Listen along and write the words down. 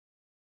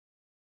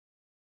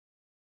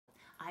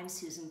I'm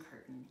Susan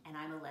Curtin, and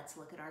I'm a Let's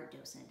Look at Art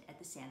docent at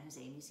the San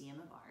Jose Museum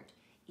of Art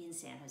in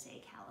San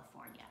Jose,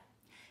 California.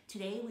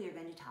 Today we are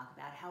going to talk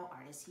about how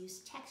artists use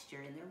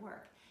texture in their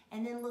work,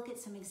 and then look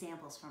at some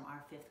examples from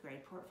our 5th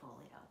grade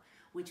portfolio,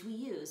 which we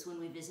use when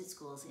we visit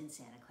schools in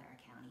Santa Clara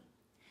County.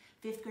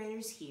 5th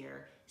graders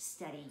here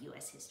study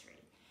U.S. history,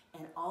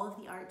 and all of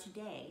the art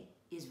today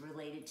is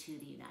related to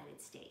the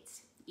United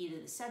States. Either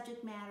the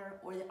subject matter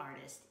or the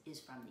artist is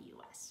from the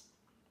U.S.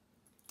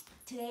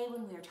 Today,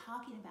 when we are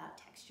talking about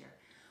texture,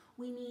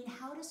 we mean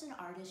how does an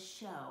artist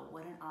show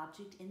what an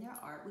object in their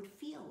art would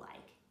feel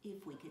like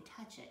if we could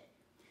touch it?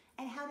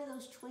 And how do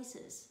those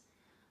choices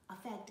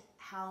affect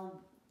how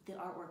the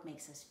artwork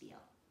makes us feel?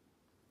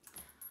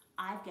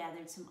 I've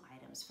gathered some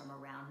items from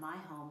around my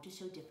home to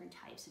show different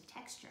types of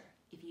texture.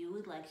 If you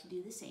would like to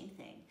do the same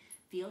thing,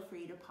 feel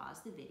free to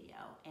pause the video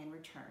and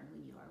return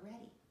when you are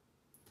ready.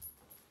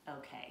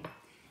 Okay,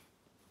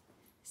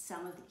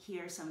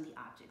 here are some of the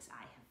objects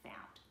I have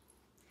found.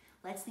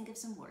 Let's think of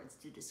some words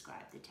to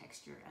describe the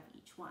texture of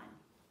each one.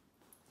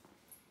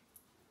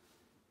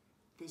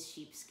 This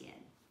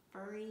sheepskin,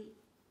 furry,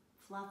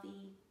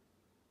 fluffy,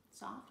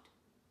 soft.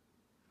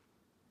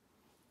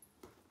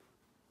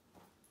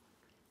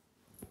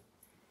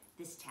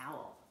 This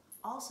towel,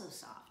 also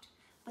soft,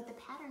 but the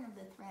pattern of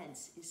the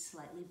threads is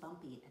slightly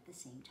bumpy at the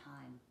same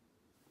time.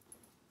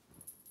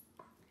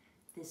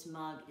 This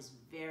mug is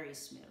very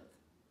smooth.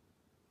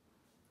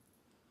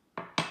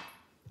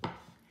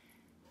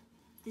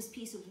 This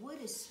piece of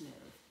wood is smooth,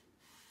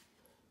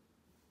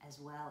 as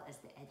well as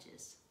the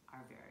edges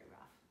are very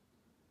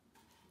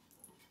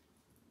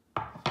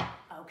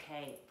rough.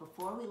 Okay,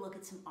 before we look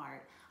at some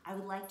art, I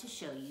would like to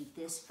show you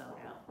this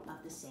photo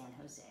of the San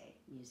Jose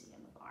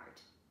Museum of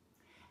Art.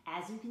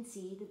 As you can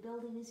see, the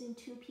building is in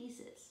two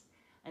pieces,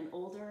 an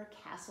older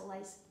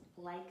castle-like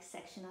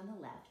section on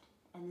the left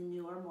and the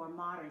newer, more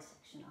modern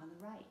section on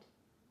the right.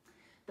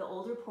 The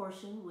older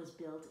portion was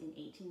built in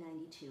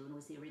 1892 and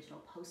was the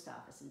original post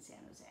office in San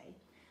Jose,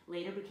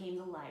 later became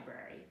the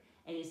library,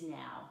 and is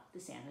now the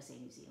San Jose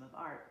Museum of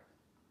Art.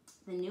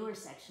 The newer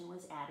section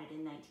was added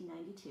in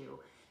 1992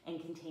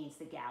 and contains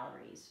the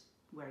galleries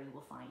where you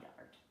will find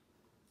art.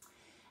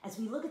 As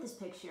we look at this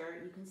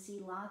picture, you can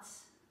see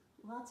lots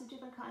of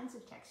different kinds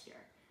of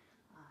texture.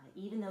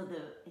 Even though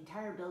the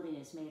entire building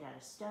is made out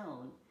of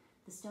stone,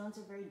 the stones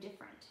are very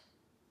different.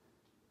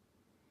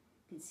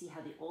 You can see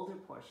how the older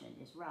portion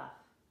is rough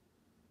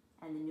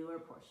and the newer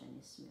portion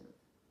is smooth.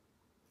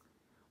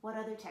 What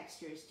other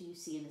textures do you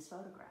see in this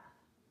photograph?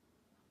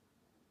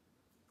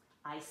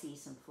 I see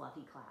some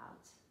fluffy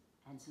clouds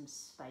and some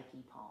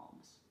spiky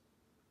palms.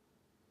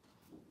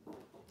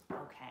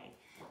 Okay,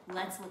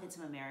 let's look at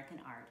some American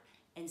art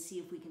and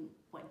see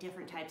what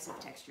different types of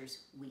textures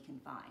we can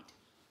find.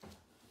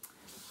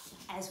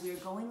 As we're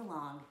going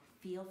along,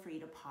 feel free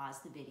to pause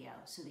the video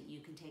so that you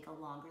can take a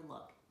longer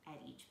look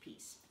at each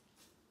piece.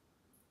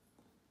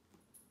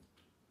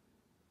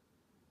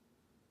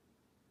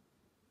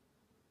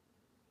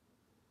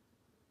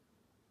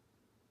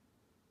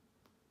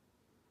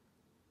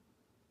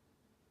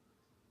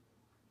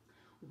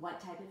 What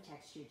type of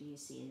texture do you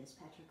see in this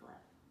petroglyph?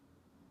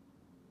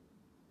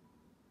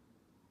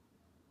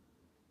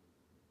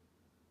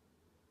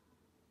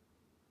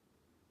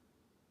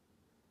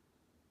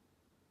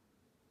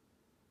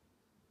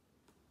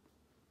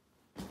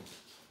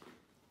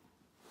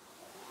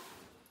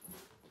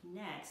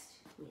 Next,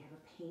 we have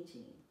a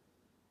painting.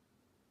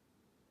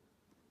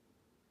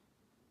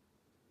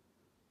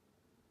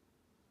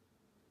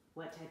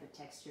 What type of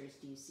textures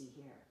do you see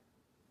here?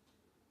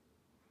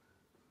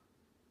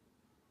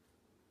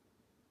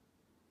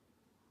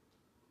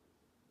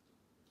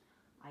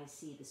 I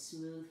see the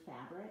smooth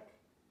fabric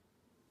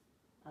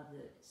of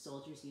the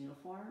soldiers'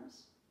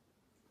 uniforms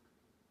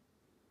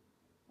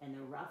and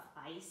the rough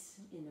ice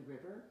in the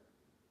river.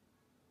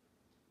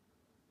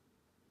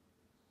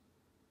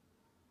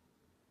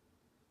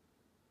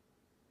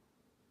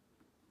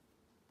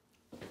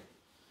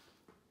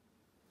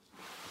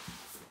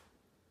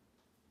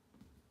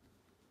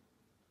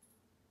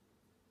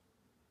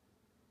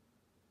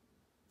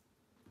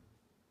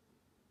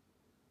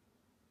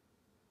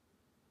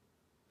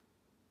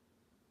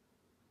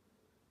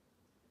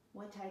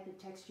 What type of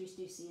textures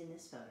do you see in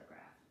this photograph?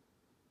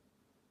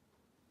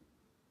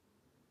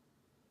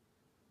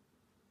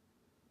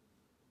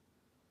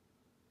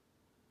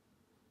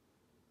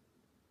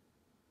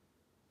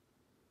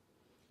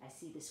 I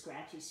see the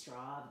scratchy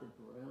straw of the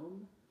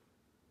broom,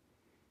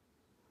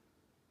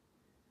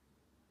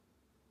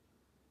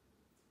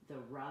 the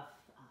rough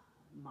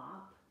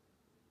mop,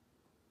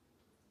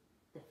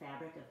 the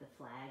fabric of the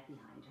flag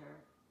behind her.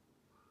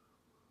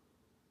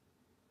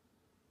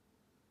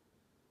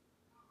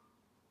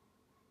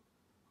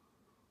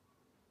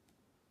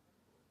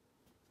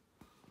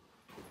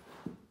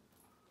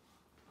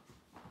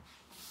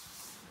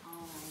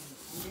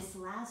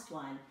 Last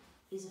one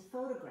is a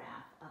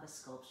photograph of a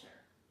sculpture.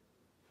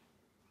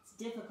 It's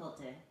difficult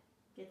to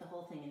get the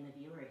whole thing in the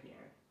viewer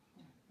here.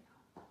 There we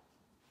go.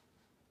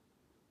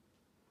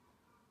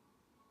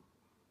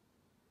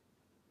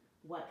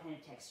 what kind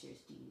of textures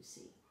do you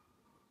see?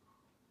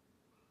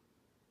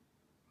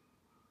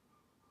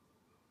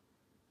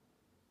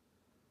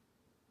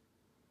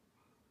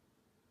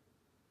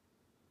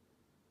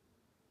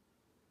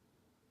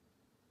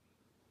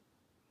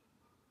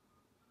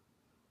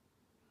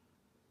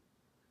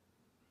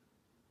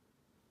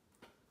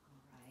 All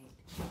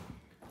right.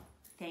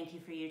 Thank you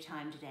for your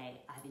time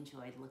today. I've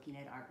enjoyed looking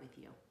at art with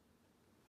you.